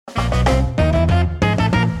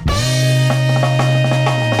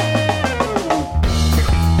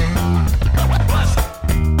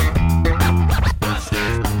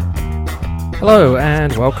Hello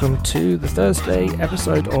and welcome to the Thursday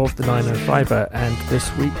episode of the 905er and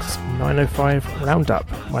this week's 905 Roundup.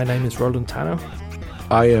 My name is Roland Tanner.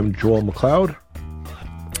 I am Joel McLeod.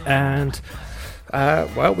 And,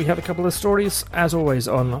 we have a couple of stories, as always,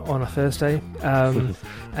 on a Thursday. And,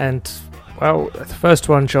 the first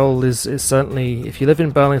one, Joel, is certainly, if you live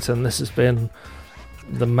in Burlington, this has been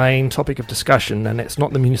the main topic of discussion, and it's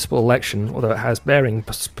not the municipal election, although it has bearing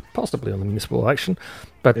possibly on the municipal election,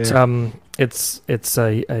 but it's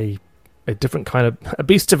a different kind of a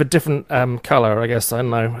beast of a different color, I guess. I don't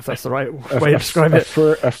know if that's the right way to describe it.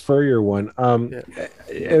 A furrier one.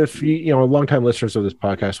 If you longtime listeners of this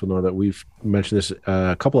podcast will know that we've mentioned this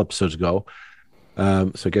a couple episodes ago,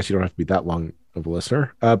 so I guess you don't have to be that long of a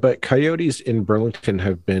listener. But coyotes in Burlington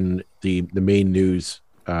have been the main news.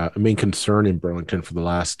 A main concern in Burlington for the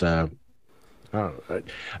last. I don't know.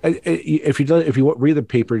 If you read the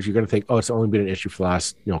papers, you're going to think, oh, it's only been an issue for the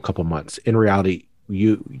last couple of months. In reality,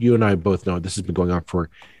 you and I both know this has been going on for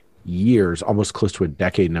years, almost close to a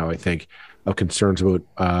decade now. I think of concerns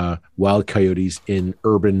about wild coyotes in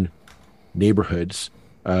urban neighborhoods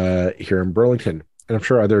here in Burlington, and I'm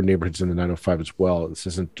sure other neighborhoods in the 905 as well. This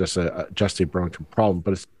isn't just a Burlington problem,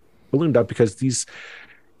 but it's ballooned up because these.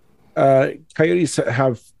 Coyotes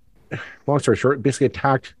have, long story short, basically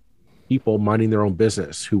attacked people minding their own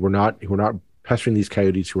business who were not pestering these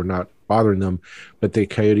coyotes, who were not bothering them, but the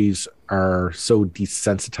coyotes are so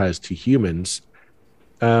desensitized to humans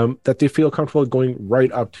that they feel comfortable going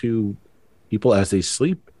right up to people as they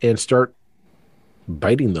sleep and start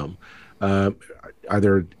biting them,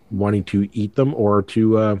 either wanting to eat them or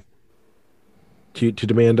to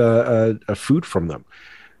demand a food from them.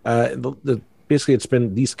 Basically, it's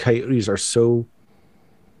been these coyotes are so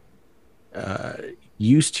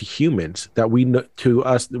used to humans that we no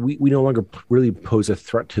longer really pose a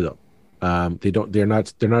threat to them. They're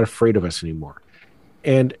not afraid of us anymore.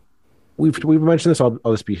 And we've mentioned this all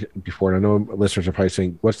this before, and I know listeners are probably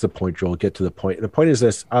saying, "What's the point, Joel? Get to the point." And the point is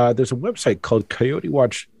this: there's a website called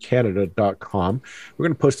CoyoteWatchCanada.com. We're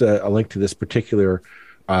going to post a link to this particular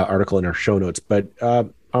article in our show notes. But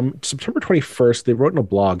on September 21st, they wrote in a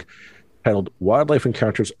blog titled "Wildlife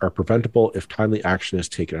Encounters Are Preventable If Timely Action is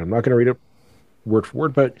Taken." I'm not going to read it word for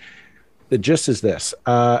word, but the gist is this.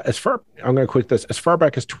 I'm going to quote this. As far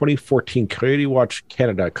back as 2014, Coyote Watch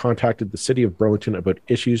Canada contacted the city of Burlington about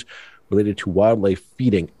issues related to wildlife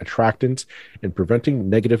feeding, attractants, and preventing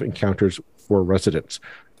negative encounters for residents.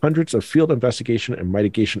 Hundreds of field investigation and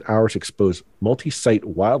mitigation hours exposed multi-site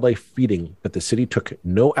wildlife feeding, but the city took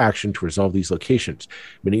no action to resolve these locations.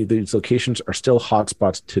 Many of these locations are still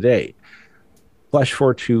hotspots today. Flash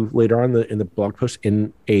forward to later on in the blog post,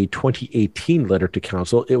 in a 2018 letter to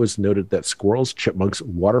council, it was noted that squirrels, chipmunks,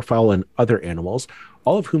 waterfowl, and other animals,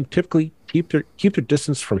 all of whom typically keep their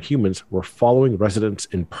distance from humans, were following residents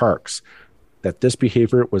in parks. That this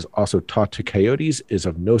behavior was also taught to coyotes is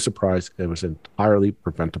of no surprise. It was entirely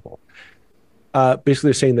preventable. Basically,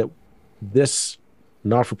 they're saying that this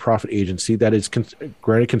not-for-profit agency that is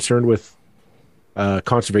granted concerned with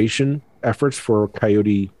conservation efforts for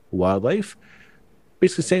coyote wildlife,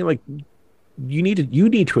 basically saying, like, you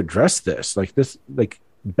need to address this.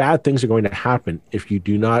 Bad things are going to happen if you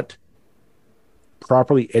do not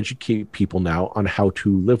properly educate people now on how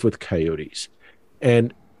to live with coyotes.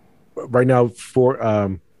 And right now, for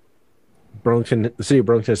Burlington, the city of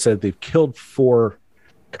Burlington has said they've killed 4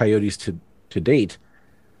 coyotes to date.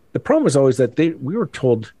 The problem is always that we were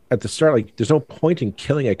told at the start, like, there's no point in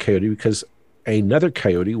killing a coyote because another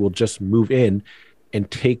coyote will just move in and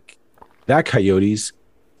take that coyote's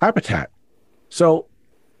habitat. So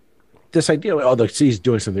this idea, the city's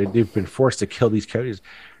doing something, they've been forced to kill these coyotes.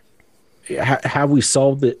 Have we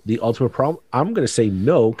solved the ultimate problem? I'm going to say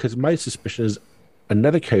no, because my suspicion is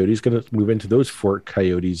another coyote is going to move into those 4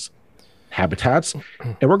 coyotes' habitats,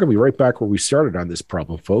 and we're going to be right back where we started on this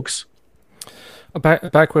problem, folks.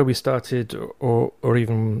 Back where we started, or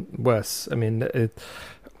even worse. I mean, again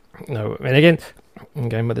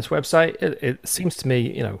with this website, it seems to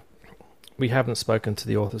me, we haven't spoken to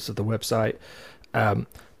the authors of the website,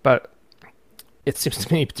 but it seems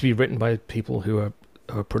to me to be written by people who are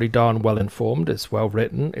pretty darn well informed. It's well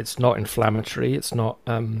written. It's not inflammatory. It's not.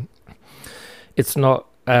 It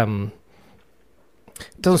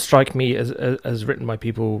doesn't strike me as written by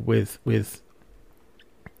people with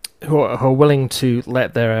who are willing to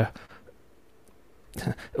let their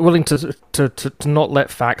willing to not let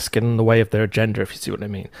facts get in the way of their agenda, if you see what I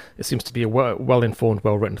mean. It seems to be a well-informed,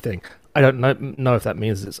 well-written thing. I don't know if that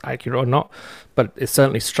means it's accurate or not, but it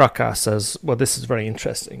certainly struck us as, well, this is very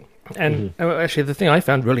interesting. And actually, the thing I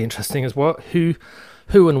found really interesting is who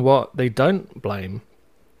and what they don't blame.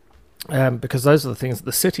 because those are the things that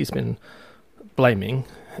the city's been blaming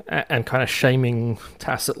and kind of shaming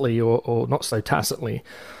tacitly or not so tacitly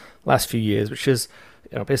last few years, which is,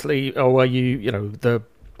 basically, oh, well, the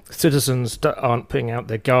citizens aren't putting out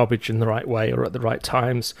their garbage in the right way or at the right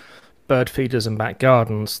times, bird feeders and back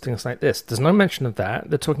gardens, things like this. There's no mention of that.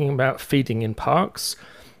 They're talking about feeding in parks,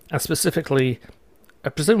 and specifically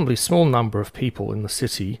a presumably small number of people in the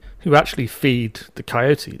city who actually feed the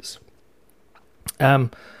coyotes.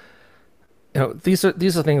 Um, these are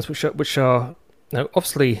things which are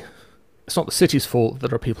obviously it's not the city's fault that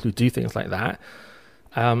there are people who do things like that,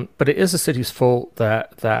 but it is the city's fault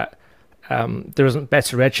that there isn't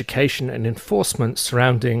better education and enforcement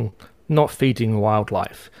surrounding not feeding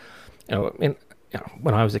wildlife. When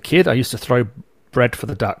I was a kid, I used to throw bread for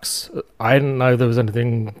the ducks. I didn't know there was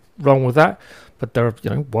anything wrong with that, but there are,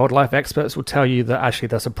 wildlife experts will tell you that actually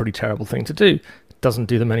that's a pretty terrible thing to do. It doesn't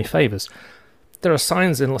do them any favors. There are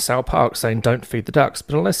signs in LaSalle Park saying don't feed the ducks,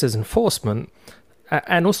 but unless there's enforcement,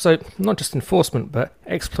 and also not just enforcement, but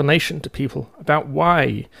explanation to people about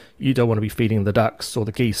why you don't want to be feeding the ducks or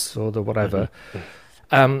the geese or the whatever,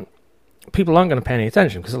 people aren't going to pay any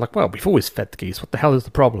attention because they're like, well, we've always fed the geese. What the hell is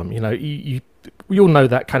the problem? We all know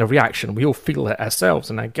that kind of reaction. We all feel it ourselves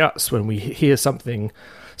in our guts when we hear something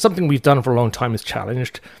we've done for a long time is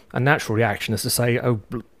challenged. A natural reaction is to say, oh,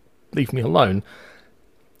 leave me alone.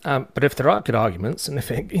 But if there are good arguments, and if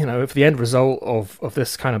the end result of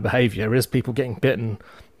this kind of behaviour is people getting bitten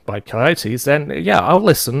by coyotes, then yeah, I'll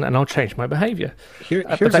listen and I'll change my behaviour.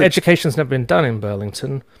 But that education's never been done in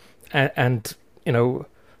Burlington, and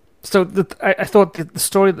so I thought the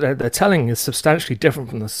story that they're telling is substantially different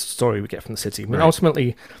from the story we get from the city. I mean,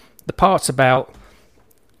 ultimately, the parts about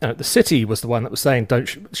the city was the one that was saying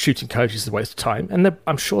shooting coyotes is a waste of time, and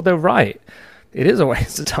I'm sure they're right. It is a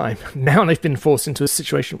waste of time. Now they've been forced into a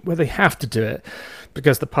situation where they have to do it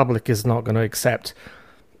because the public is not going to accept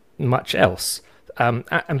much else. And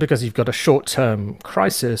because you've got a short-term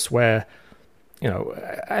crisis where,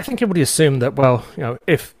 I think everybody assumed that, well,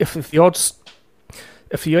 if the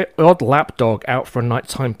odd lapdog out for a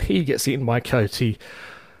nighttime pee gets eaten by a coyote,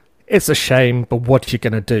 it's a shame, but what are you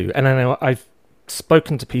going to do? And I know I've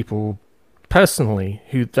spoken to people personally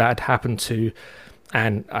who that happened to,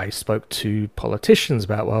 and I spoke to politicians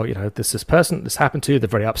about, well, this happened to, they're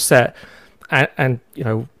very upset. And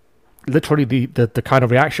literally the kind of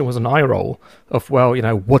reaction was an eye roll of, well,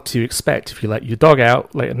 what do you expect if you let your dog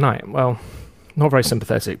out late at night? Well, not very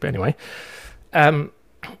sympathetic, but anyway. We're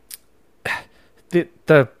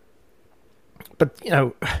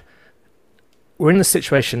in this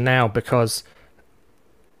situation now because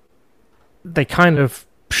they kind of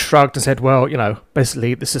shrugged and said, well,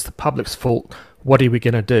 basically this is the public's fault. What are we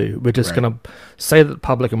going to do? We're just going to say that the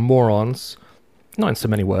public are morons, not in so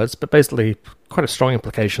many words, but basically quite a strong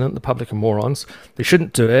implication that the public are morons. They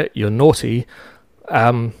shouldn't do it. You're naughty.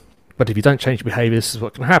 But if you don't change your behavior, this is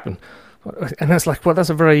what can happen. And that's like, well, that's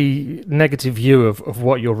a very negative view of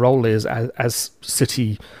what your role is as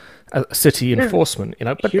city enforcement,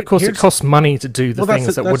 But of course, it costs money to do the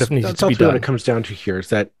things that would have needed to be done. What it comes down to here is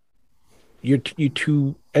that you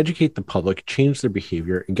to educate the public, change their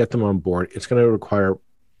behavior, and get them on board. It's going to require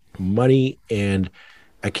money and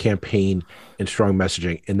a campaign and strong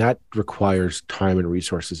messaging, and that requires time and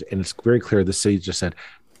resources. And it's very clear the city just said,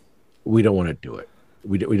 we don't want to do it.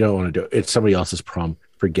 We don't want to do it. It's somebody else's problem.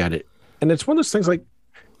 Forget it. And it's one of those things like,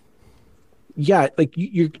 yeah, like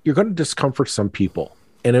you're going to discomfort some people.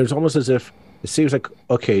 And it was almost as if the city was like,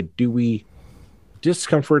 okay, do we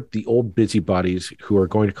discomfort the old busybodies who are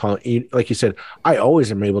going to call it, like you said, I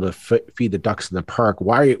always am able to feed the ducks in the park.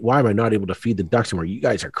 Why am I not able to feed the ducks anymore? You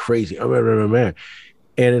guys are crazy. And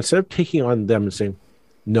instead of taking on them and saying,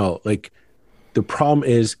 no, like the problem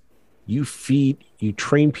is you train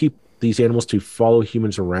these animals to follow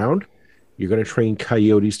humans around. You're going to train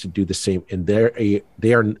coyotes to do the same. And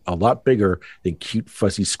they are a lot bigger than cute,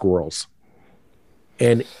 fuzzy squirrels.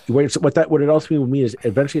 And what it ultimately would mean is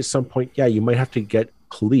eventually at some point, yeah, you might have to get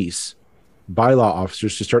police, bylaw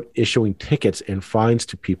officers to start issuing tickets and fines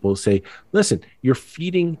to people. Say, listen, you're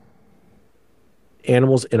feeding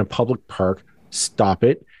animals in a public park. Stop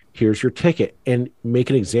it. Here's your ticket, and make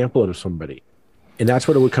an example out of somebody. And that's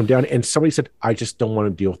what it would come down. And somebody said, I just don't want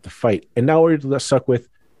to deal with the fight. And now we're stuck with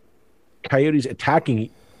coyotes attacking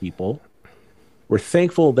people. We're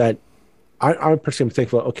thankful that I personally am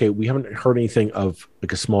thankful. Okay, we haven't heard anything of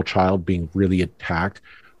like a small child being really attacked,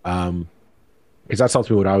 because that's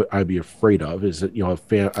ultimately what I'd be afraid of. Is that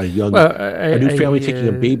a new family taking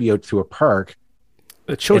a baby out to a park.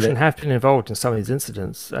 the And children have been involved in some of these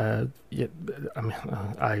incidents. Yeah, I mean,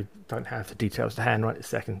 I don't have the details to hand right this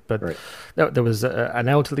second, but right. there was an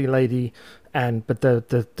elderly lady, and but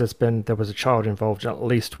there was a child involved in at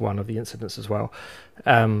least one of the incidents as well.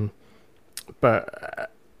 Um,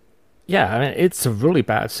 but yeah, I mean, it's a really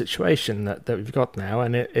bad situation that we've got now,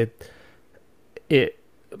 and it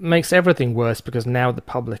makes everything worse because now the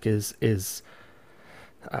public is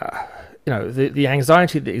the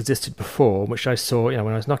anxiety that existed before, which I saw when I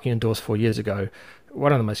was knocking on doors 4 years ago.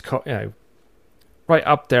 One of the most right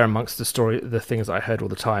up there amongst the things I heard all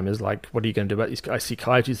the time is like, what are you going to do about these? I see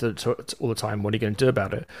coyotes all the time. What are you going to do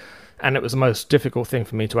about it? And it was the most difficult thing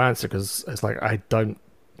for me to answer because it's like I don't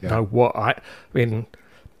Yeah. know what I mean.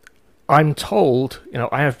 I'm told,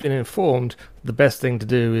 I have been informed the best thing to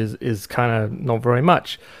do is kind of not very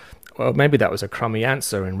much. Well, maybe that was a crummy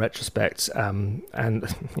answer in retrospect, and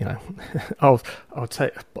I'll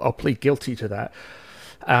I'll plead guilty to that.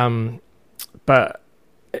 But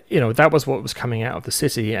that was what was coming out of the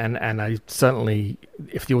city, and I certainly,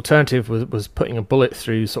 if the alternative was putting a bullet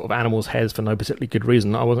through sort of animals' heads for no particularly good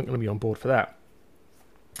reason, I wasn't going to be on board for that.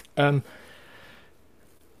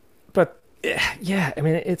 But yeah, I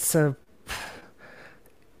mean, it's a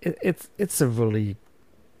really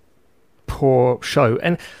poor show.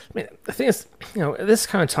 And I mean, the thing is, at this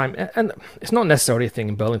kind of time, and it's not necessarily a thing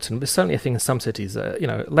in Burlington, but it's certainly a thing in some cities.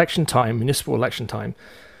 Election time, municipal election time,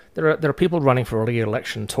 there are people running for a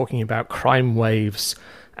re-election talking about crime waves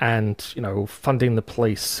and funding the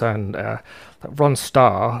police. And Ron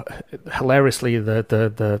Starr, hilariously,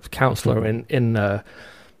 the councillor in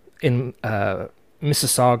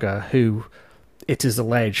Mississauga, who it is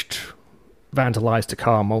alleged vandalized a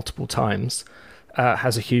car multiple times,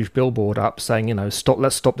 has a huge billboard up saying, let's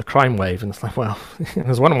stop the crime wave. And it's like, well,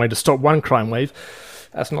 there's one way to stop one crime wave.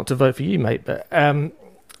 That's not to vote for you, mate. But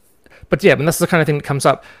yeah, that's the kind of thing that comes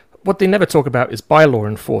up. What they never talk about is bylaw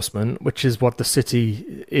enforcement, which is what the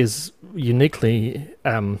city is uniquely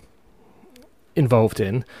involved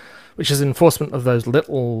in, which is enforcement of those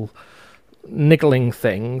little niggling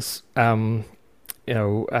things, that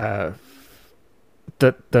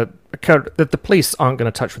the police aren't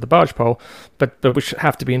going to touch with a barge pole, but which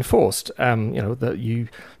have to be enforced. That you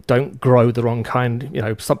don't grow the wrong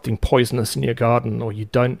kind, something poisonous in your garden, or you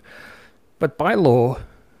don't. But bylaw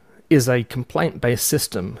is a complaint-based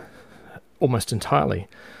system almost entirely.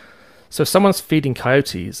 So if someone's feeding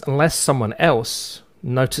coyotes, unless someone else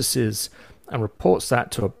notices and reports that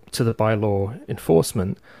to the bylaw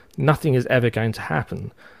enforcement, nothing is ever going to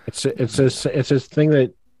happen. It's a thing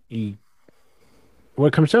that what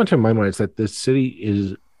it comes down to in my mind is that the city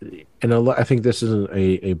is, and I think this isn't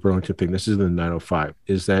a Burlington thing. This is the 905.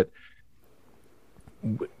 Is that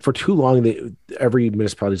for too long every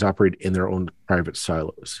municipality has operated in their own private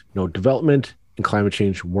silos. Development and climate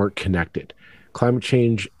change weren't connected. Climate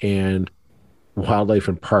change and wildlife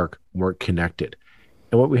and park weren't connected.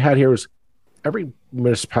 And what we had here was every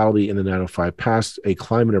municipality in the 905 passed a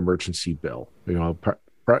climate emergency bill,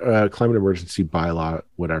 climate emergency bylaw,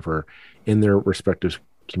 whatever, in their respective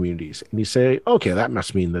communities. And you say, okay, that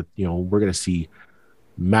must mean that, we're going to see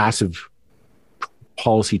massive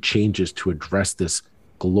policy changes to address this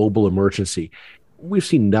global emergency. We've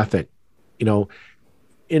seen nothing.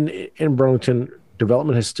 In Burlington,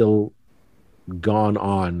 development has still gone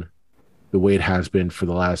on the way it has been for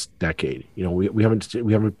the last decade. We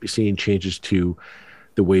haven't seen changes to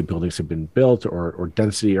the way buildings have been built or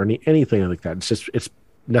density or anything like that. It's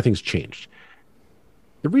nothing's changed.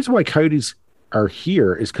 The reason why coyotes are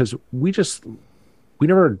here is because we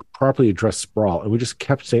never properly addressed sprawl, and we just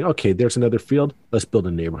kept saying, okay, there's another field, let's build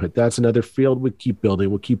a neighborhood. That's another field, we'll keep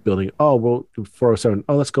building. Oh, well, 407.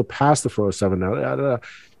 Oh, let's go past the 407 now.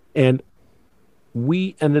 And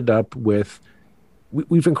we ended up with,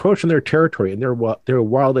 we've encroached on their territory, and they're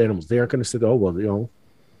wild animals. They aren't going to say, oh, well,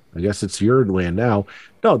 I guess it's your land now.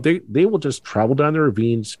 No, they will just travel down the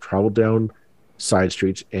ravines, travel down side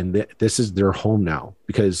streets, and this is their home now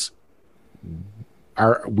because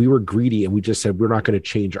we were greedy and we just said we're not going to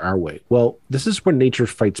change our way. Well, this is when nature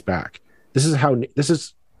fights back. This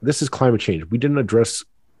is climate change. We didn't address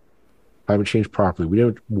climate change properly. We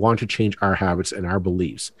didn't want to change our habits and our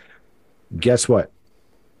beliefs. Guess what?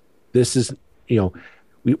 This is,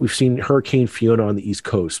 we've seen Hurricane Fiona on the East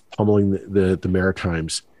Coast pummeling the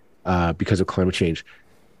Maritimes because of climate change.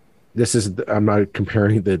 I'm not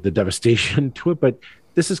comparing the devastation to it, but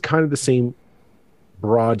this is kind of the same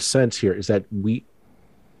broad sense here, is that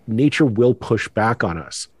nature will push back on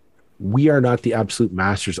us. We are not the absolute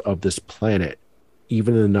masters of this planet.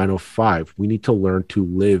 Even in the 905, we need to learn to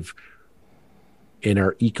live in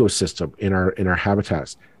our ecosystem, in our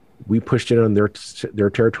habitats. We pushed in on their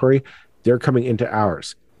territory. They're coming into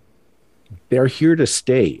ours. They're here to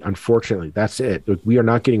stay. Unfortunately, that's it. Like, we are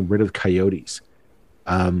not getting rid of coyotes.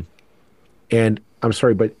 Um, and I'm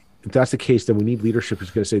sorry, but if that's the case, then we need leadership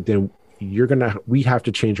who's going to say, then we have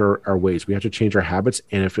to change our ways. We have to change our habits.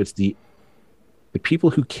 And if it's the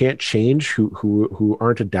people who can't change, who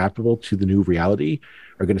aren't adaptable to the new reality,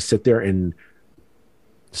 are going to sit there and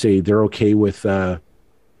say they're okay with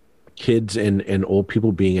kids and old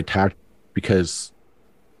people being attacked because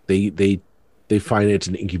they they they find it's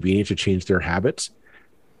an inconvenience to change their habits.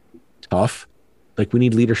 Tough. Like, we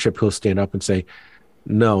need leadership who'll stand up and say,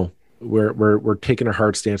 no, we're taking a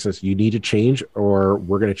hard stance. As you need to change, or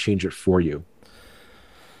we're going to change it for you.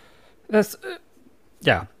 That's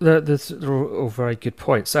yeah, that's all very good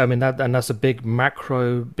points. I mean, that's a big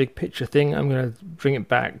macro, big picture thing. I'm going to bring it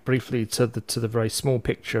back briefly to the very small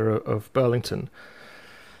picture of Burlington,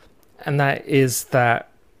 and that is that.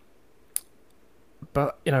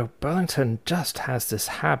 But Burlington just has this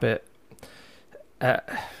habit. I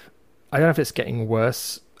don't know if it's getting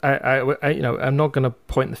worse. I'm not going to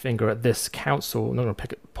point the finger at this council. I'm not going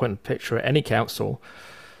to point a picture at any council.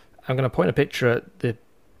 I'm going to point a picture at the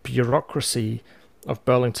bureaucracy of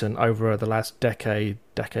Burlington over the last decade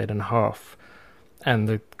and a half, and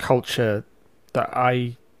the culture that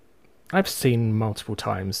I've seen multiple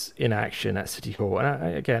times in action at City Hall.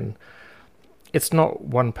 And again, it's not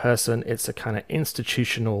one person; it's a kind of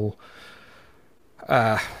institutional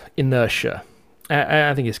inertia.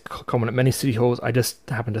 I think it's common at many city halls. I just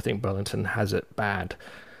happen to think Burlington has it bad,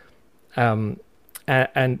 and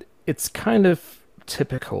it's kind of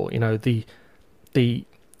typical. The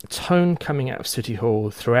tone coming out of City Hall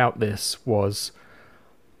throughout this was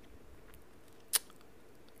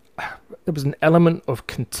there was an element of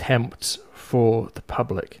contempt for the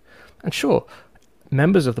public, and sure,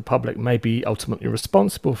 members of the public may be ultimately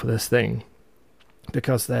responsible for this thing,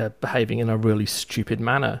 because they're behaving in a really stupid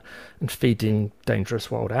manner and feeding dangerous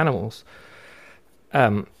wild animals.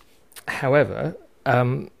 However,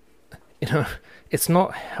 it's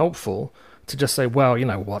not helpful to just say, well, you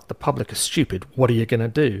know what, the public is stupid. What are you going to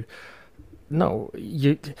do? No,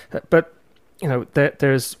 but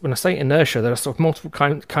there's, when I say inertia, there are sort of multiple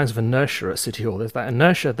kinds of inertia at City Hall. There's that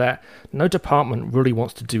inertia that no department really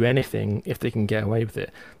wants to do anything if they can get away with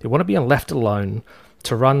it. They want to be left alone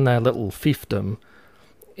to run their little fiefdom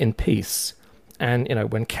in peace. And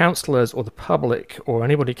when councillors or the public or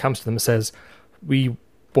anybody comes to them and says, we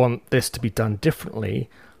want this to be done differently,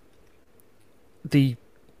 the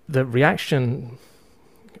reaction,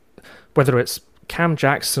 whether it's Cam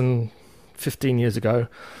Jackson 15 years ago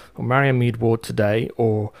or Marion Mead Ward today,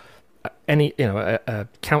 or any a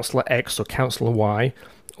councillor X or councillor Y,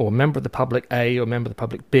 or member of the public A or member of the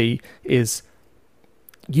public B, is,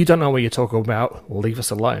 you don't know what you're talking about, leave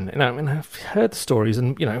us alone. I mean, I've heard the stories,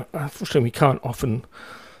 and unfortunately we can't often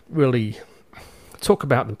really talk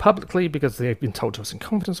about them publicly because they've been told to us in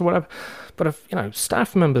confidence or whatever. But if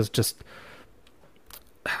staff members just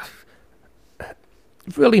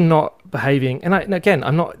really not behaving, and again,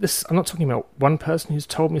 I'm not talking about one person who's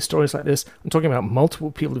told me stories like this. I'm talking about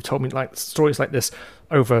multiple people who've told me stories like this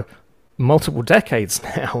over multiple decades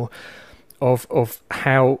now, of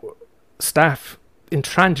how staff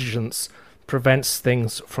intransigence prevents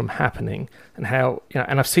things from happening, and how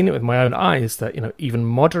and I've seen it with my own eyes that even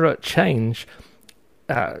moderate change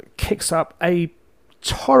kicks up a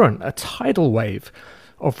tidal wave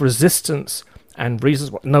of resistance and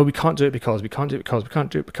reasons. No, we can't do it because we can't do it because we can't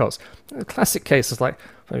do it because. The classic case is like,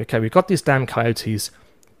 okay, we've got these damn coyotes.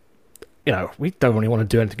 We don't really want to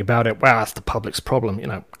do anything about it. Well, that's the public's problem.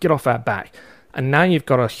 Get off our back. And now you've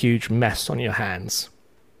got a huge mess on your hands.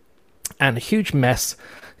 And a huge mess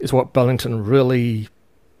is what Burlington really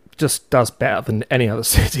just does better than any other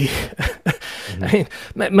city. Mm-hmm. I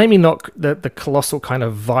mean, maybe not the colossal kind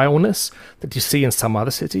of vileness that you see in some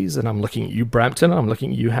other cities, and I'm looking at you, Brampton, I'm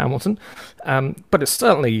looking at you, Hamilton, but it's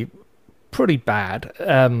certainly pretty bad.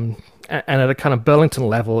 And at a kind of Burlington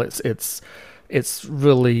level, it's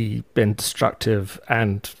really been destructive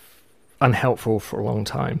and unhelpful for a long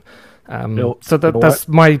time. So that's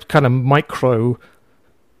my kind of micro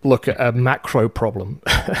look at a macro problem.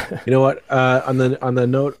 You know what? On the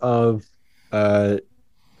note of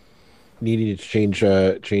needing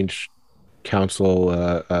to change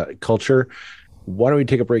council culture, why don't we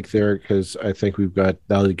take a break there? Because I think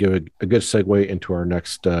that'll give a good segue into our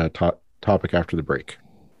next topic after the break.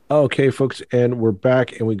 Okay, folks, and we're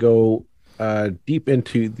back, and we go deep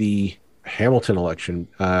into the Hamilton election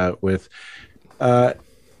with a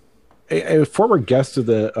former guest of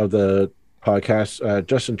the podcast,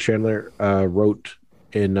 Justin Chandler, wrote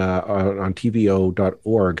in on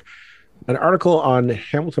tvo.org an article on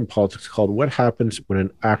Hamilton politics called "What Happens When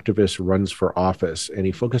an Activist Runs for Office," and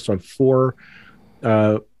he focused on four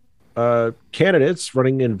uh, candidates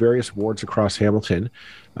running in various wards across Hamilton.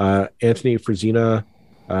 Anthony Frisina,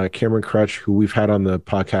 Cameron Crutch, who we've had on the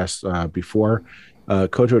podcast before,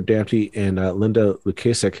 Kojo Damptey, and Linda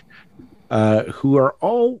Lukasik, who are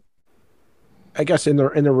all, I guess, in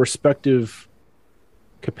their respective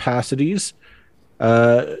capacities,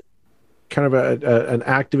 kind of an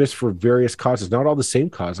activist for various causes. Not all the same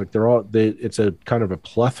cause. Like it's a kind of a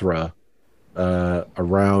plethora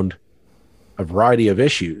around a variety of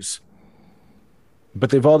issues. But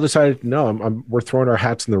they've all decided, no, we're throwing our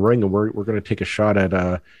hats in the ring, and we're going to take a shot at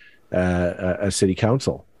a city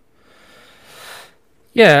council.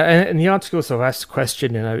 Yeah, and the article also asks the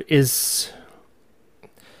question, is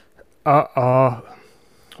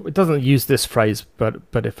it doesn't use this phrase, but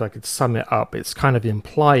if I could sum it up, it's kind of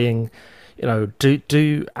implying, do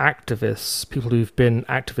activists, people who've been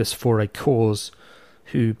activists for a cause,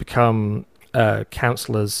 who become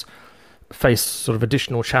councillors, face sort of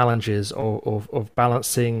additional challenges of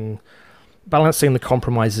balancing the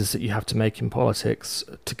compromises that you have to make in politics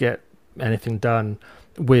to get anything done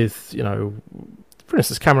with, for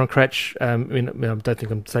instance, Cameron Crutch. I don't think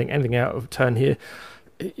I'm saying anything out of turn here.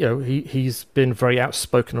 He's been very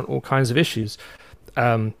outspoken on all kinds of issues.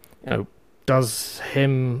 Does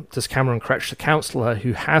Cameron Crutch, the councillor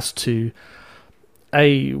who has to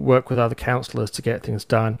A, work with other councillors to get things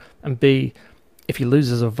done, and B, if he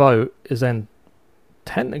loses a vote, is then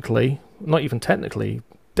technically, not even technically,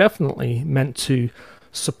 definitely meant to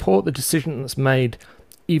support the decision that's made,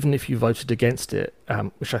 even if you voted against it,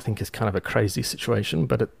 which I think is kind of a crazy situation,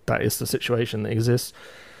 but that is the situation that exists.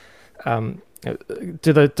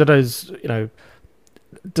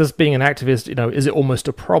 Does being an activist, is it almost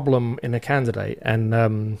a problem in a candidate?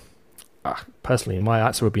 And personally, my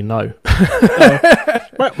answer would be no.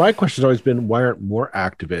 My question has always been, why aren't more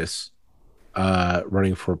activists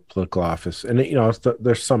running for political office? And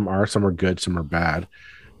there's some are good, some are bad,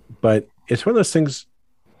 but it's one of those things.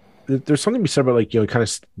 There's something to be said about kind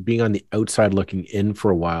of being on the outside looking in for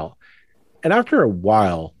a while, and after a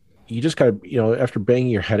while, you just gotta, after banging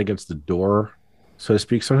your head against the door, so to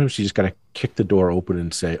speak, sometimes you just gotta kick the door open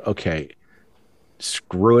and say, okay,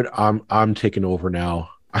 screw it, I'm taking over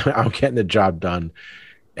now. I'm getting the job done,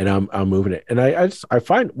 and I'm moving it. And I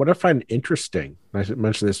find interesting, and I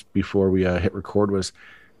mentioned this before we hit record, was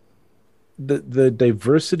the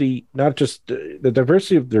diversity, not just the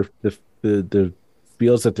diversity of the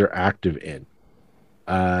fields that they're active in.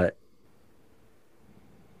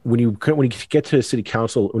 When you get to city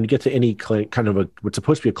council, when you get to any kind of what's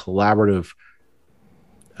supposed to be a collaborative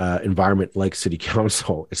environment like city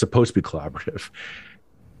council, it's supposed to be collaborative.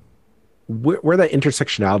 Where that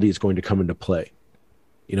intersectionality is going to come into play,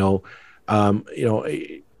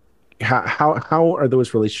 how are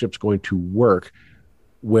those relationships going to work?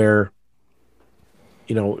 Where,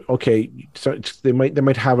 okay, so they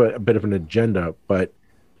might have a bit of an agenda, but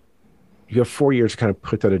you have 4 years to kind of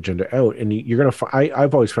put that agenda out, and you're going to.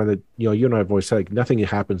 I've always found that you and I have always said, like, nothing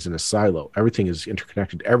happens in a silo. Everything is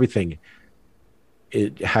interconnected. Everything,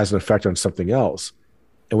 it has an effect on something else,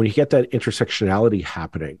 and when you get that intersectionality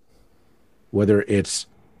happening, whether it's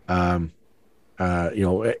anti-Black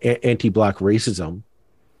racism,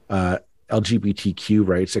 LGBTQ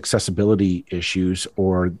rights, accessibility issues,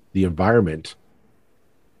 or the environment.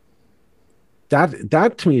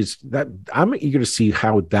 That to me is that I'm eager to see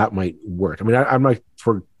how that might work. I mean, I'm not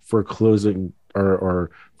for closing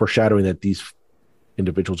or foreshadowing that these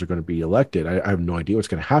individuals are going to be elected. I have no idea what's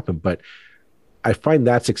going to happen, but I find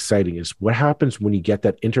that's exciting. Is what happens when you get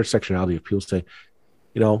that intersectionality of people say,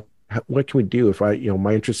 what can we do if my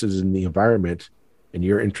interest is in the environment and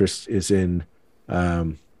your interest is in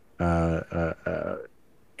anti-Black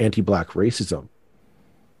racism?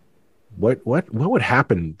 What would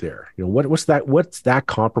happen there? What's that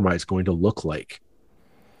compromise going to look like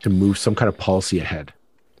to move some kind of policy ahead?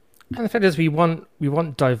 And the fact is, we want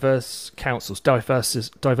diverse councils,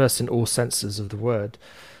 diverse in all senses of the word.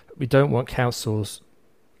 We don't want councils,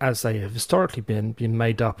 as they have historically been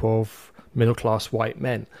made up of middle-class white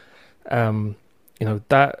men.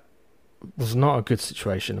 That was not a good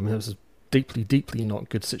situation. I mean, it was a deeply, deeply not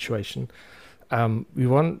good situation. We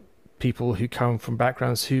want people who come from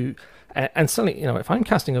backgrounds who, and certainly, if I'm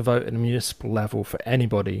casting a vote at a municipal level for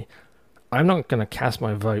anybody, I'm not going to cast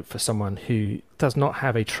my vote for someone who does not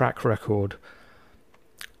have a track record.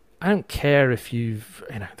 I don't care if you've,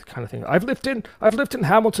 the kind of thing. I've lived in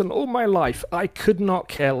Hamilton all my life. I could not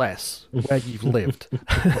care less where you've lived.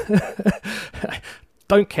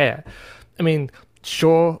 Don't care. I mean,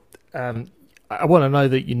 sure, I want to know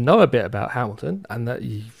that you know a bit about Hamilton and that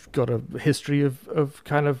you've got a history of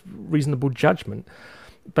kind of reasonable judgment.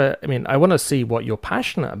 But I mean, I want to see what you're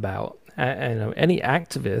passionate about. And any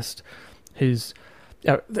activist who's,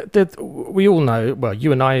 we all know, well,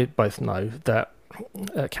 you and I both know that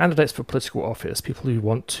candidates for political office, people who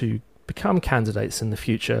want to become candidates in the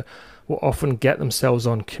future, will often get themselves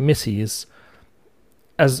on committees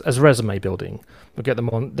as resume building.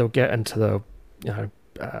 They'll get into the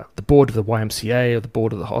board of the YMCA or the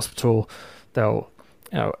board of the hospital.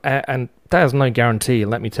 And there's no guarantee,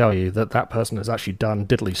 let me tell you, that that person has actually done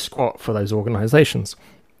diddly squat for those organizations.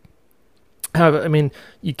 However, I mean,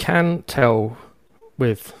 you can tell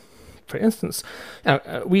with, for instance,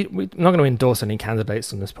 we're not going to endorse any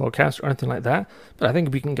candidates on this podcast or anything like that, but I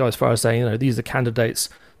think we can go as far as saying, these are candidates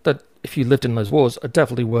that, if you lived in those wars, are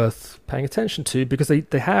definitely worth paying attention to, because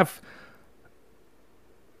they have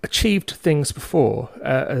achieved things before,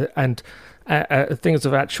 and things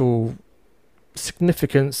of actual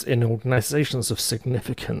significance in organizations of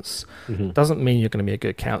significance. Doesn't mean you're going to be a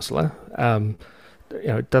good counselor.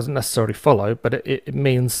 It doesn't necessarily follow, but it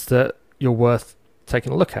means that you're worth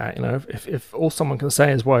taking a look at. If all someone can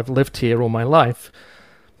say is, well, I've lived here all my life,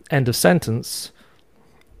 end of sentence,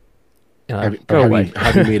 go away.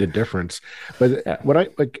 Have you made a difference? But Yeah. what I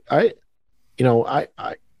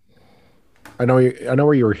know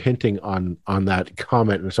where you were hinting on that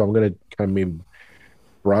comment, and so I'm going to kind of maybe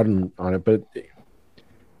broaden on it. But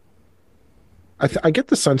I get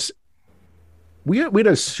the sense we'd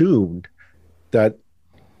assumed that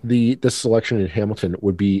this election in Hamilton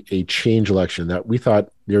would be a change election, that we thought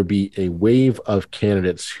there would be a wave of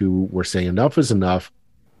candidates who were saying enough is enough.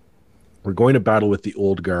 We're going to battle with the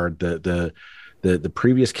old guard, the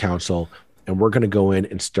previous council, and we're going to go in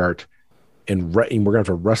and start, and we're going to have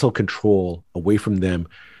to wrestle control away from them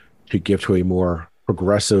to give to a more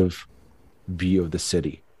progressive view of the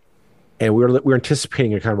city. And we're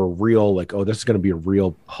anticipating a kind of a real, this is going to be a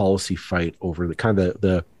real policy fight over the kind of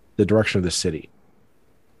the direction of the city.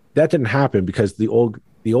 That didn't happen because the old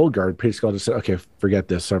guard basically just said, okay, forget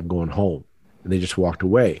this, I'm going home, and they just walked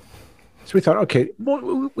away. So we thought, okay,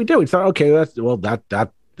 well, we did. We thought, okay, there's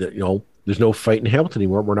no fight in Hamilton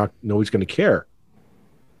anymore. Nobody's going to care.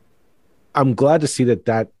 I'm glad to see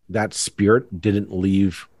that spirit didn't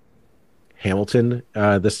leave Hamilton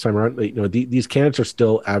this time around. These candidates are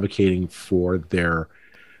still advocating for their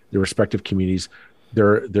respective communities.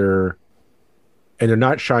 They're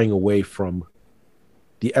not shying away from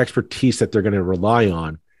the expertise that they're going to rely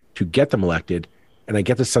on to get them elected. And I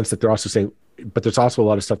get the sense that they're also saying, but there's also a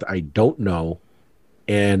lot of stuff that I don't know,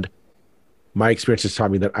 and my experience has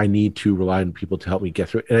taught me that I need to rely on people to help me get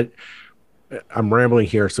through it. And I'm rambling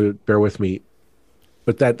here, so bear with me.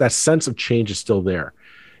 But that sense of change is still there.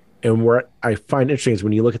 And where I find interesting is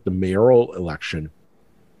when you look at the mayoral election,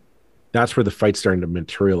 that's where the fight's starting to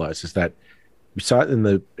materialize. Is that we saw it in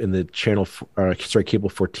the Cable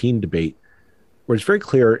 14 debate, where it's very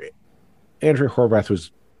clear Andrea Horwath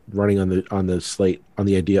was running on the slate on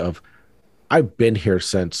the idea of, I've been here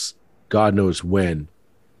since God knows when.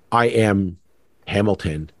 I am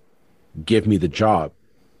Hamilton. Give me the job.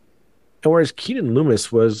 And whereas Keenan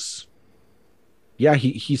Loomis was,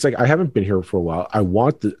 he's like, I haven't been here for a while. I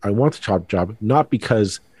want the top job, not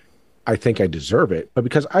because I think I deserve it, but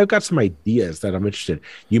because I've got some ideas that I'm interested in.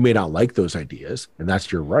 You may not like those ideas, and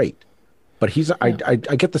that's your right. But I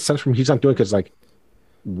get the sense from he's not doing it because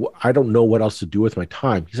I don't know what else to do with my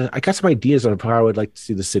time. He said, I got some ideas on how I would like to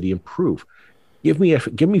see the city improve. Give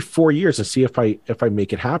me 4 years and see if I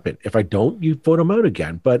make it happen. If I don't, you vote him out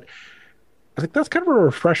again. But I think that's kind of a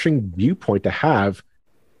refreshing viewpoint to have,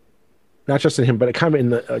 not just in him, but kind of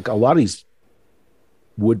in a lot of these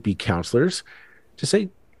would-be counselors, to say,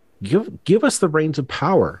 give us the reins of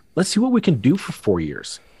power. Let's see what we can do for 4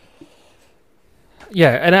 years.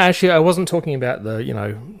 Yeah, and actually, I wasn't talking about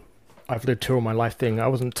I've lived here all my life thing. I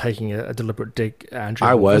wasn't taking a deliberate dig at Andrew.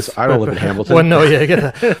 I don't live in Hamilton. Well, no, yeah,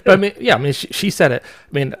 get that. But she said it.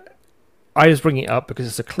 I mean, I was bringing it up because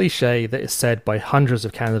it's a cliche that is said by hundreds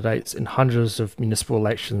of candidates in hundreds of municipal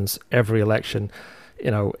elections, every election.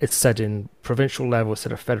 It's said in provincial level, it's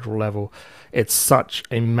said at federal level. It's such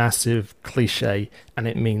a massive cliche, and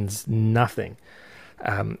it means nothing.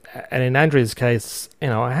 And in Andrea's case,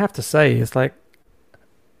 I have to say, it's like,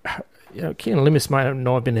 Keenan Loomis might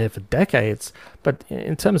not have been here for decades, but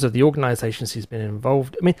in terms of the organizations he's been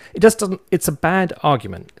involved, I mean, it's a bad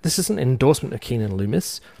argument. This isn't an endorsement of Keenan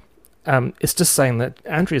Loomis. It's just saying that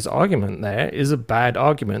Andrea's argument there is a bad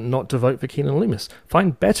argument not to vote for Keenan Loomis.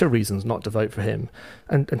 Find better reasons not to vote for him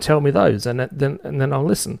and tell me those, and then I'll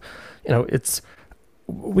listen.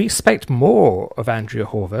 we expect more of Andrea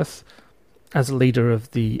Horwath as a leader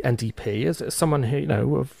of the NDP, as someone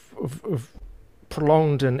who, of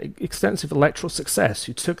prolonged and extensive electoral success,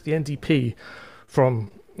 who took the NDP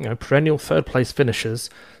from perennial third place finishers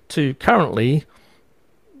to currently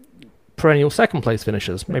perennial second place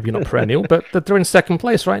finishers. Maybe not perennial, but they're in second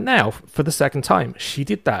place right now for the second time. She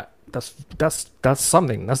did that. That's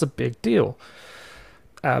something. That's a big deal.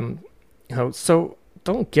 So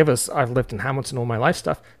don't give us "I've lived in Hamilton all my life"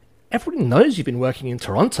 stuff. Everybody knows you've been working in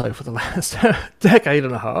Toronto for the last decade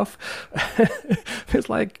and a half. It's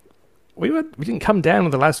like we didn't come down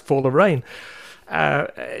with the last fall of rain.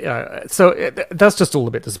 That's just all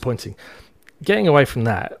a bit disappointing. Getting away from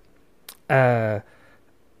that, I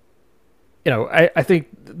think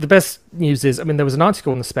the best news is, there was an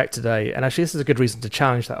article in the Spec today, and actually this is a good reason to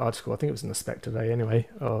challenge that article. I think it was in the Spec today anyway,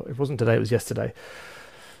 or if it wasn't today, it was yesterday.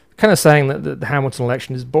 Kind of saying that the Hamilton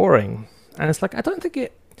election is boring. And it's like, I don't think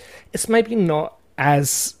it's maybe not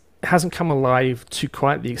hasn't come alive to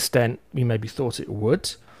quite the extent we maybe thought it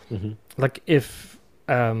would. Mm-hmm. Like if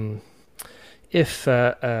Fred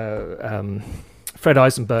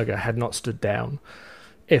Eisenberger had not stood down,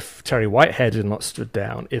 if Terry Whitehead had not stood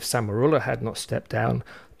down, if Sam Marula had not stepped down,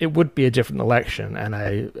 it would be a different election. And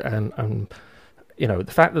the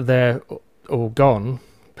fact that they're all gone,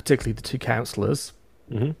 particularly the two councillors,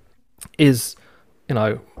 mm-hmm. is,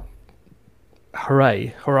 hooray,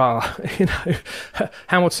 hurrah!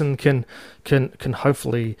 Hamilton can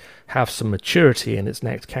hopefully have some maturity in its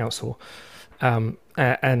next council. And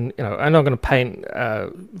I'm not going to paint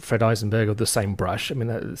Fred Eisenberg with the same brush.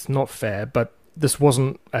 It's not fair, but this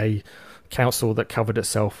wasn't a council that covered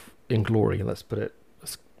itself in glory. Let's put it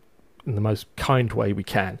in the most kind way we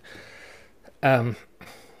can. So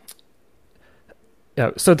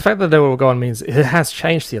the fact that they were gone means it has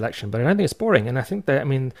changed the election, but I don't think it's boring. And I think that,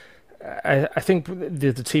 I think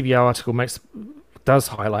the TVR article does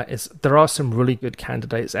highlight is there are some really good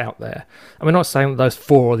candidates out there. And we're not saying that those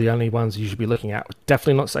four are the only ones you should be looking at. We're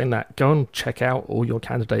definitely not saying that. Go and check out all your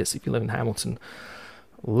candidates if you live in Hamilton.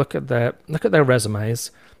 Look at their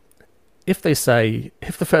resumes. If the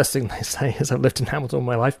first thing they say is "I've lived in Hamilton all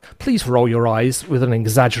my life," please roll your eyes with an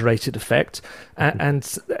exaggerated effect. And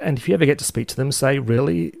if you ever get to speak to them, say,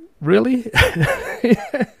 "Really? Really?"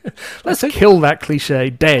 Let's kill that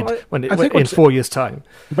cliche dead in 4 years' time.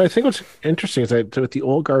 But I think what's interesting is that with the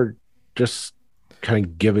old guard just kind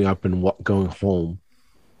of giving up and going home,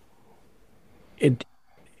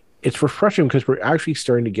 it's refreshing because we're actually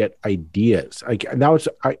starting to get ideas.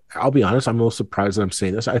 I'll be honest, I'm a little surprised that I'm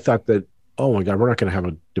saying this. I thought that, oh my God, we're not going to have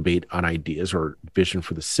a debate on ideas or vision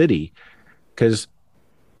for the city, because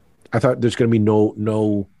I thought there's going to be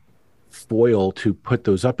no foil to put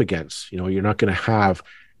those up against. You're not going to have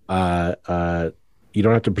you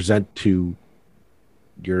don't have to present to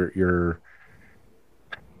your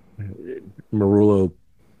Marullo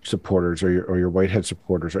supporters or your Whitehead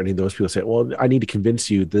supporters or any of those people say, well, I need to convince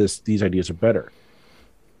you these ideas are better.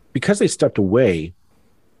 Because they stepped away,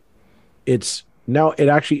 it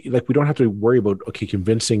actually, like, we don't have to worry about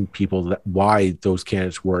convincing people that why those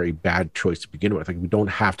candidates were a bad choice to begin with. Like, we don't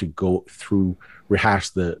have to rehash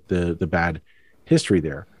the bad history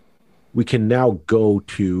there. We can now go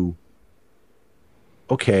to,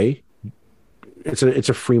 it's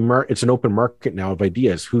a free market. It's an open market now of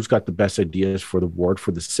ideas. Who's got the best ideas for the ward,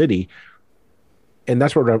 for the city? And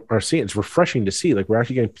that's what we're seeing. It's refreshing to see. Like, we're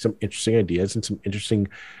actually getting some interesting ideas and some interesting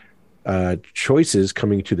choices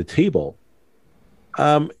coming to the table.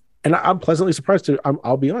 And I'm pleasantly surprised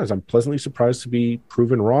I'll be honest, I'm pleasantly surprised to be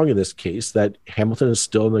proven wrong in this case, that Hamilton is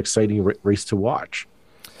still an exciting race to watch.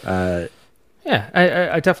 I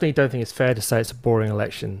definitely don't think it's fair to say it's a boring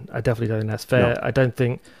election. I definitely don't think that's fair. No. I don't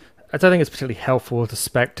think it's particularly helpful to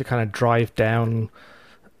Spec to kind of drive down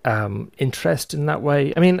interest in that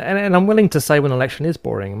way. And I'm willing to say when an election is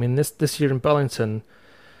boring. This year in Burlington,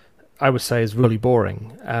 I would say, is really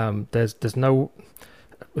boring. There's no,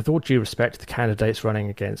 with all due respect to the candidates running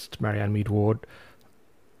against Marianne Mead Ward,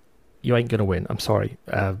 you ain't gonna win. I'm sorry.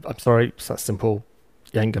 It's that simple.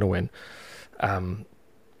 You ain't gonna win.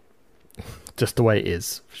 Just the way it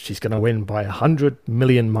is. She's gonna win by 100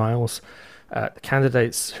 million miles. The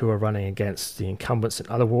candidates who are running against the incumbents in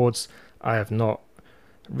other wards, I have not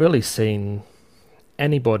really seen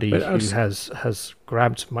anybody who has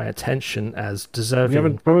grabbed my attention as deserving. We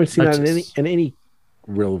haven't probably seen that in any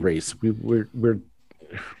real race.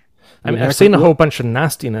 I've seen a whole bunch of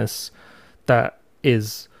nastiness that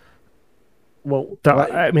is.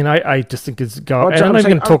 I just think it's garbage. I'm not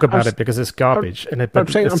even going to talk about it because it's garbage. I'm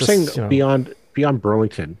saying beyond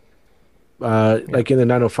Burlington. Like in the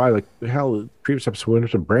 905, like hell, the previous episode we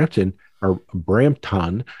went to Brampton. or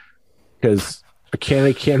Brampton, because I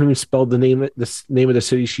can't even spell the name of the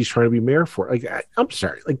city she's trying to be mayor for. Like, I'm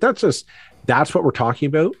sorry, like that's what we're talking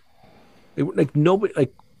about. Like nobody,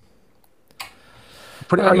 like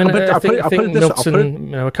I mean, I think I'll put it.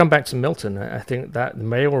 Milton. We'll come back to Milton. I think that the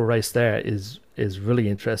mayoral race there is really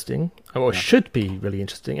interesting, or should be really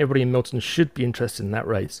interesting. Everybody in Milton should be interested in that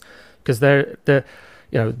race because they're the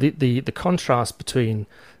contrast between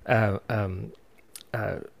Zihan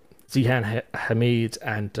Hamid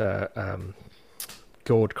and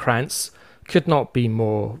Gord Krantz could not be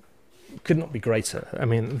greater. I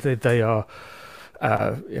mean, they are.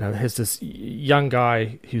 Here's this young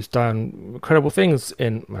guy who's done incredible things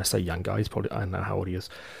when I say young guy, he's probably, I don't know how old he is,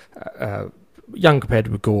 young compared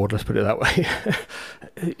with Gord, let's put it that way.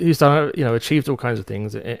 Who's done, achieved all kinds of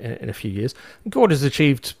things in a few years. Gord has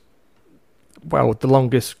achieved, well, the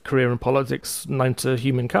longest career in politics known to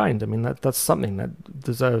humankind. I mean, that's something that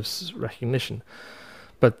deserves recognition.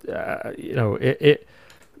 But,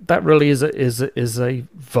 that really is a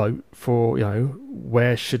vote for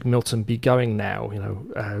where should Milton be going now.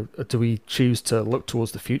 Do we choose to look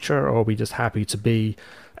towards the future, or are we just happy to be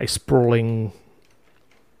a sprawling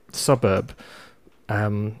suburb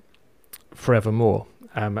forevermore?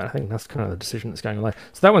 I think that's kind of the decision that's going on there.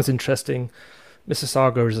 So that one's interesting.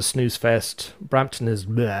 Mississauga is a snooze fest. Brampton is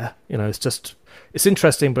bleh. It's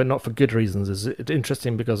interesting, but not for good reasons. It's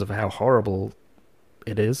interesting because of how horrible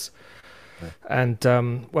it is. And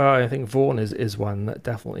I think Vaughan is one that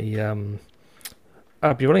definitely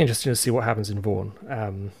it'd be really interesting to see what happens in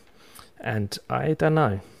Vaughan. And I don't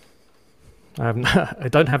know. I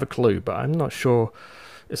don't have a clue, but I'm not sure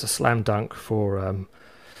it's a slam dunk for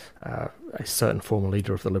a certain former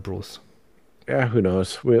leader of the Liberals. Yeah, who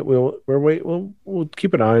knows? We'll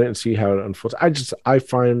keep an eye on it and see how it unfolds. I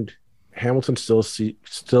find Hamilton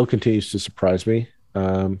still continues to surprise me.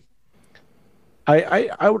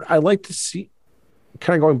 I like to see,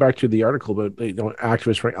 kind of going back to the article about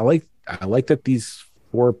activists, right? I like that these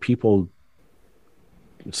four people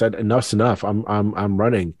said enough's enough. I'm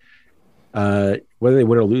running. Whether they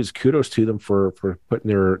win or lose, kudos to them for putting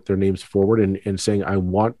their names forward and saying I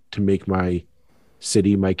want to make my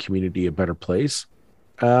city, my community a better place.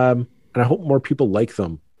 And I hope more people like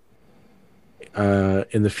them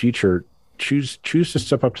in the future choose to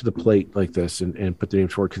step up to the plate like this and put their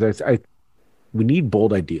names forward, because we need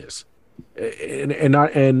bold ideas, and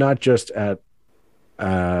not just at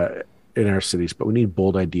in our cities, but we need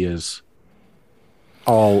bold ideas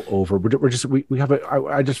all over. We have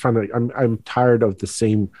I just find that I'm tired of the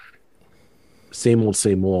same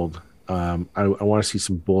old. I want to see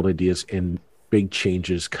some bold ideas and big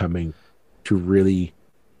changes coming to really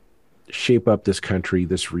shape up this country,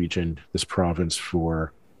 this region, this province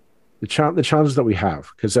for the challenges that we have.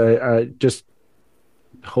 Because I just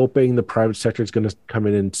hoping the private sector is going to come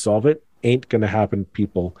in and solve it ain't going to happen,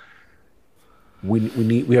 people.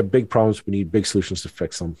 We have big problems. We need big solutions to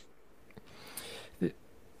fix them.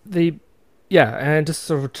 And just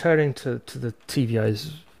sort of returning to the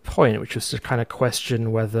TVO's point, which was to kind of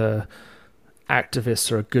question whether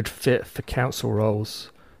activists are a good fit for council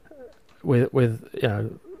roles, with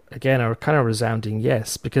again a kind of resounding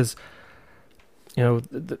yes, because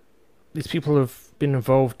these people have been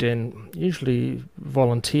involved in usually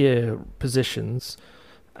volunteer positions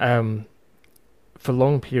for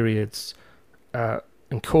long periods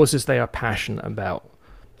and causes they are passionate about.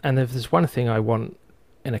 And if there's one thing I want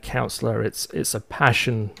in a councillor, it's a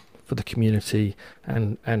passion for the community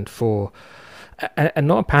and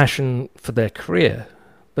not a passion for their career,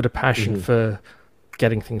 but a passion for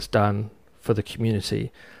getting things done for the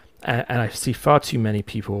community. And I see far too many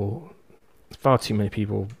people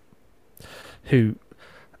who,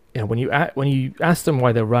 when you ask them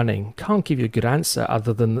why they're running, can't give you a good answer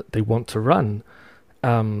other than that they want to run.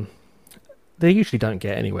 They usually don't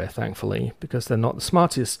get anywhere, thankfully, because they're not the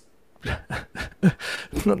smartest,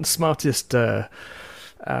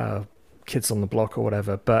 kids on the block or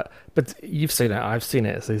whatever. But you've seen it, I've seen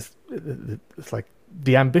it. It's like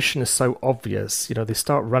the ambition is so obvious. They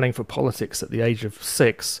start running for politics at the age of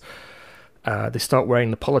 6. They start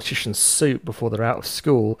wearing the politician's suit before they're out of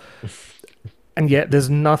school. And yet there's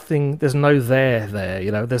no there.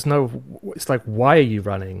 There's no, it's like, why are you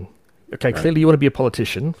running? Okay, right. Clearly you want to be a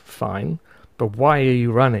politician, fine, but why are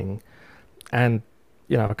you running? And,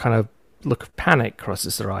 kind of look of panic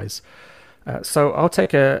crosses their eyes. So I'll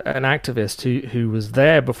take an activist who was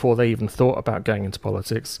there before they even thought about going into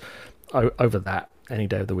politics over that any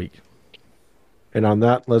day of the week. And on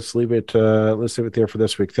that, let's leave it there for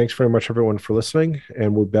this week. Thanks very much, everyone, for listening,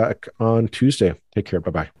 and we'll be back on Tuesday. Take care.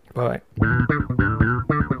 Bye-bye. Bye.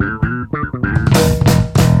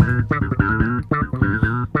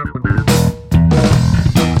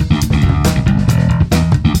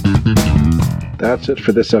 That's it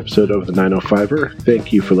for this episode of the 905er.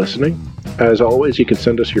 Thank you for listening. As always, you can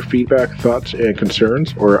send us your feedback, thoughts, and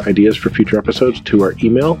concerns or ideas for future episodes to our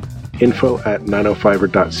email,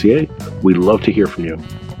 info@905er.ca. We'd love to hear from you.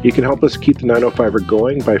 You can help us keep the 905er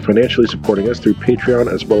going by financially supporting us through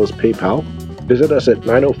Patreon as well as PayPal. Visit us at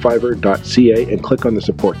 905er.ca and click on the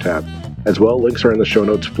support tab. As well, links are in the show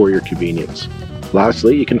notes for your convenience.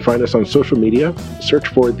 Lastly, you can find us on social media. Search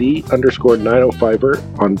for _905er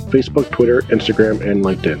on Facebook, Twitter, Instagram, and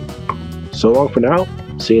LinkedIn. So long for now.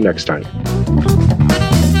 See you next time.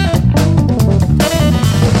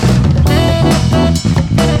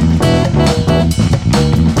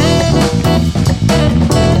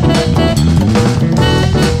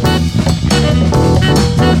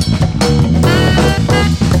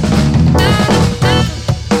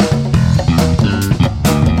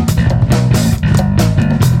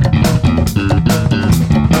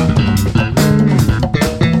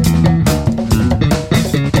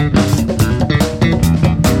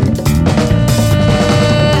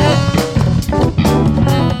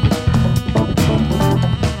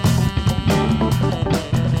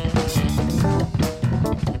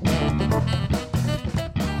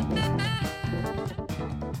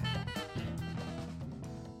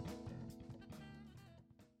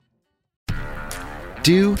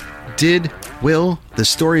 Do, Did, Will, the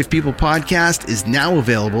Story of People podcast is now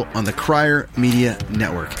available on the Crier Media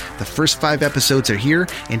Network. The first 5 episodes are here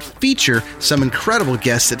and feature some incredible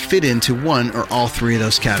guests that fit into one or all 3 of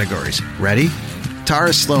those categories. Ready?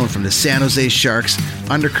 Tara Sloan from the San Jose Sharks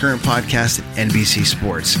Undercurrent podcast at NBC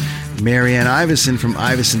Sports. Marianne Iveson from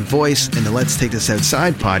Iveson Voice and the Let's Take This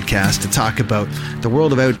Outside podcast to talk about the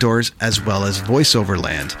world of outdoors as well as voiceover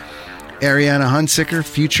land. Ariana Hunsicker,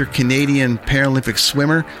 future Canadian Paralympic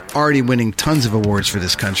swimmer, already winning tons of awards for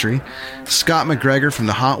this country. Scott McGregor from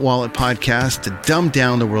the Hot Wallet podcast to dumb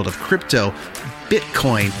down the world of crypto,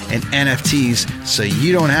 Bitcoin, and NFTs so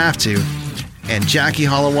you don't have to. And Jackie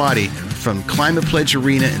Holowati from Climate Pledge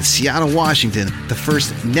Arena in Seattle, Washington, the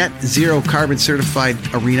first net zero carbon certified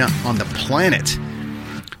arena on the planet.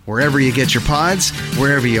 Wherever you get your pods,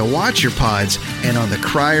 wherever you watch your pods, and on the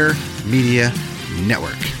Crier Media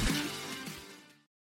Network.